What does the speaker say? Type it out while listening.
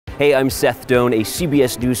Hey, I'm Seth Doan, a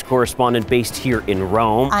CBS News correspondent based here in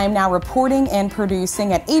Rome. I'm now reporting and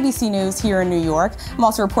producing at ABC News here in New York. I'm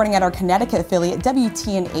also reporting at our Connecticut affiliate,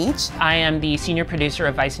 WTNH. I am the senior producer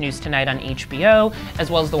of Vice News Tonight on HBO,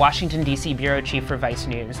 as well as the Washington, D.C. bureau chief for Vice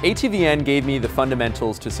News. ATVN gave me the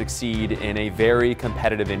fundamentals to succeed in a very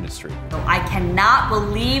competitive industry. I cannot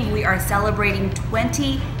believe we are celebrating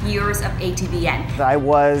 20 years of ATVN. I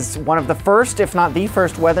was one of the first, if not the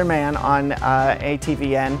first, weatherman on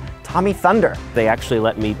ATVN, Tommy Thunder. They actually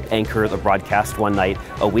let me anchor the broadcast one night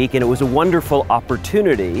a week, and it was a wonderful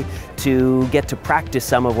opportunity to get to practice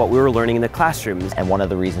some of what we were learning in the classrooms. And one of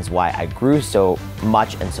the reasons why I grew so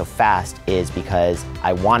much and so fast is because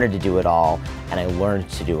I wanted to do it all, and I learned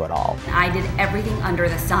to do it all. I did everything under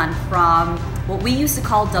the sun, from what we used to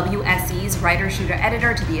call WSEs, writer, shooter,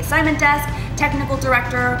 editor, to the assignment desk, technical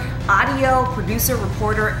director, audio, producer,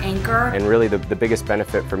 reporter, anchor. And really the biggest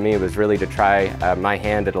benefit for me was really to try my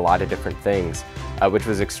hand at a lot of different things, which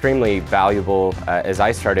was extremely valuable as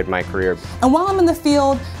I started my career. And while I'm in the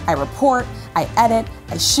field, I report, I edit,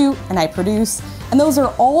 I shoot, and I produce. And those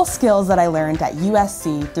are all skills that I learned at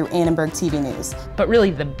USC through Annenberg TV News. But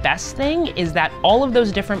really the best thing is that all of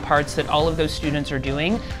those different parts that all of those students are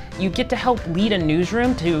doing, you get to help lead a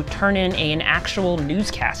newsroom to turn in an actual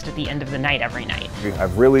newscast at the end of the night every night.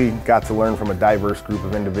 I've really got to learn from a diverse group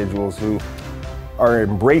of individuals who are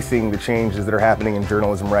embracing the changes that are happening in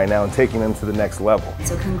journalism right now and taking them to the next level.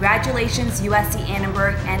 So congratulations USC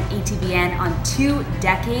Annenberg and ATVN on 2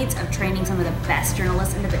 decades of training some of the best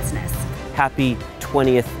journalists in the business. Happy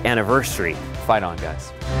 20th anniversary. Fight on,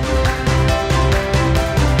 guys.